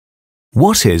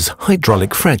What is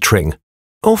hydraulic fracturing,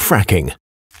 or fracking?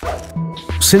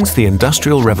 Since the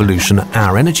Industrial Revolution,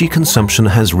 our energy consumption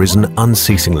has risen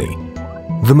unceasingly.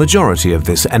 The majority of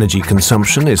this energy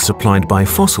consumption is supplied by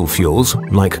fossil fuels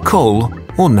like coal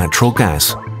or natural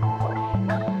gas.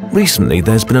 Recently,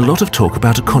 there's been a lot of talk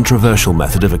about a controversial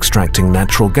method of extracting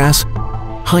natural gas,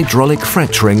 hydraulic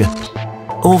fracturing,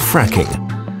 or fracking.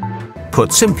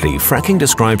 Put simply, fracking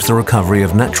describes the recovery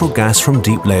of natural gas from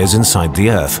deep layers inside the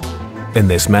earth. In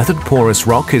this method, porous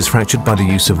rock is fractured by the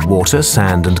use of water,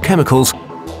 sand and chemicals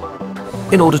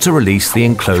in order to release the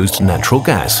enclosed natural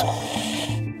gas.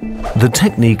 The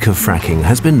technique of fracking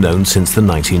has been known since the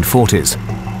 1940s.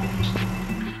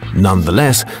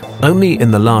 Nonetheless, only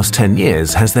in the last 10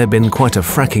 years has there been quite a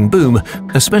fracking boom,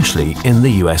 especially in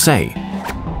the USA.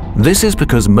 This is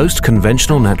because most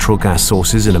conventional natural gas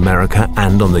sources in America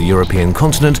and on the European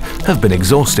continent have been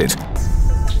exhausted.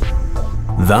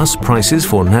 Thus, prices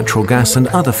for natural gas and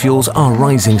other fuels are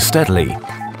rising steadily.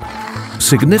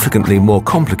 Significantly more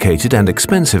complicated and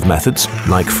expensive methods,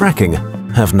 like fracking,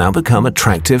 have now become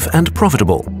attractive and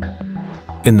profitable.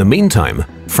 In the meantime,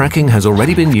 fracking has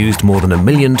already been used more than 1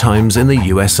 million times in the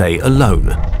USA alone.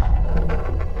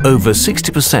 Over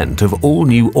 60% of all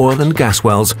new oil and gas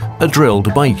wells are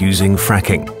drilled by using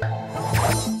fracking.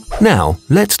 Now,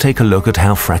 let's take a look at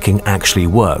how fracking actually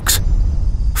works.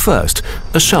 First,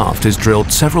 a shaft is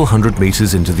drilled several hundred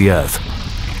meters into the earth.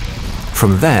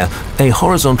 From there, a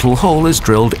horizontal hole is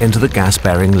drilled into the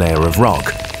gas-bearing layer of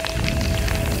rock.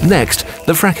 Next,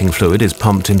 the fracking fluid is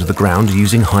pumped into the ground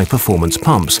using high-performance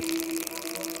pumps.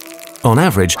 On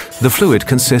average, the fluid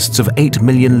consists of 8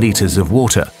 million liters of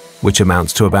water, which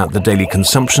amounts to about the daily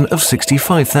consumption of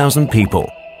 65,000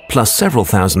 people, plus several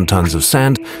thousand tons of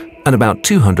sand and about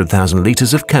 200,000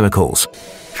 liters of chemicals.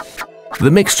 The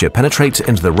mixture penetrates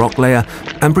into the rock layer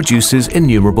and produces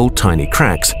innumerable tiny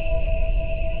cracks.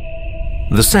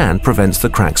 The sand prevents the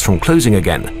cracks from closing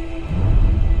again.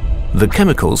 The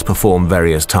chemicals perform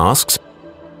various tasks.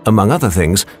 Among other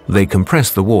things, they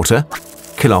compress the water,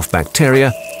 kill off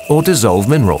bacteria, or dissolve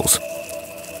minerals.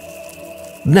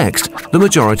 Next, the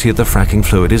majority of the fracking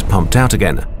fluid is pumped out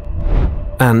again.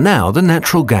 And now the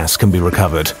natural gas can be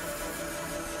recovered.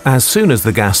 As soon as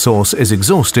the gas source is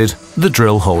exhausted, the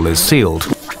drill hole is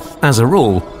sealed. As a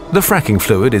rule, the fracking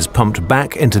fluid is pumped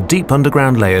back into deep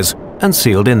underground layers and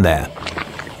sealed in there.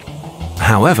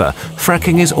 However,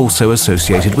 fracking is also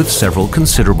associated with several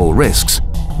considerable risks.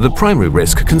 The primary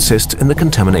risk consists in the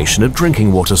contamination of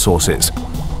drinking water sources.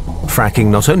 Fracking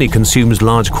not only consumes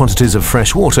large quantities of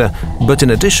fresh water, but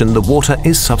in addition the water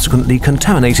is subsequently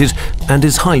contaminated and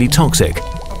is highly toxic.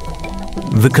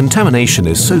 The contamination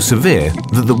is so severe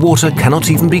that the water cannot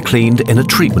even be cleaned in a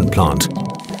treatment plant.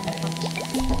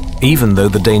 Even though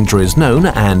the danger is known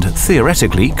and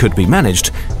theoretically could be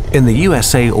managed, in the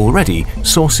USA already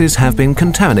sources have been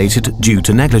contaminated due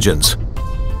to negligence.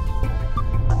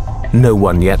 No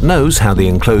one yet knows how the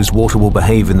enclosed water will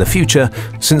behave in the future,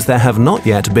 since there have not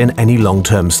yet been any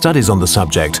long-term studies on the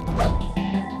subject.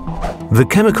 The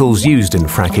chemicals used in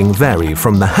fracking vary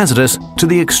from the hazardous to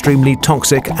the extremely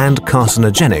toxic and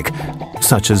carcinogenic,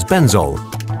 such as benzol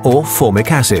or formic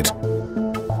acid.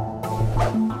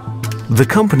 The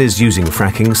companies using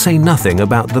fracking say nothing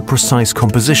about the precise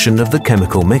composition of the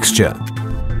chemical mixture.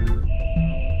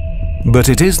 But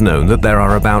it is known that there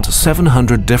are about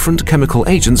 700 different chemical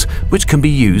agents which can be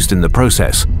used in the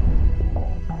process.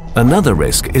 Another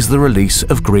risk is the release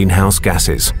of greenhouse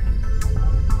gases.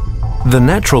 The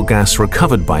natural gas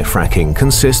recovered by fracking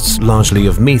consists largely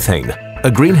of methane,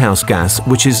 a greenhouse gas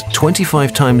which is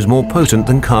 25 times more potent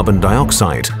than carbon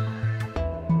dioxide.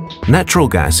 Natural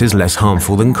gas is less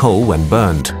harmful than coal when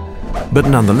burned, but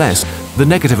nonetheless, the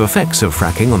negative effects of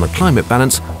fracking on the climate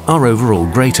balance are overall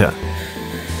greater.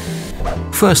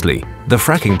 Firstly, the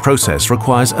fracking process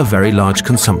requires a very large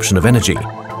consumption of energy.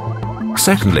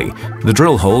 Secondly, the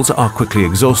drill holes are quickly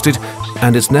exhausted,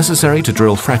 and it's necessary to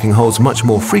drill fracking holes much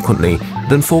more frequently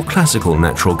than for classical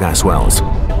natural gas wells.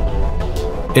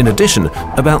 In addition,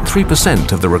 about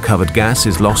 3% of the recovered gas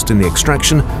is lost in the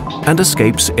extraction and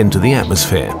escapes into the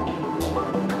atmosphere.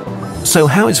 So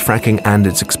how is fracking and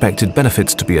its expected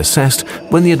benefits to be assessed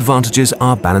when the advantages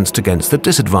are balanced against the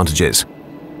disadvantages?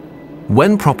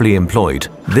 When properly employed,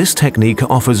 this technique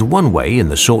offers one way in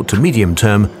the short to medium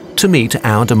term to meet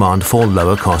our demand for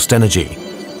lower-cost energy.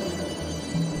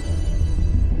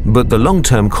 But the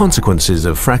long-term consequences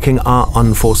of fracking are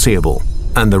unforeseeable,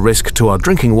 and the risk to our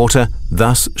drinking water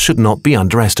thus should not be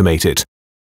underestimated.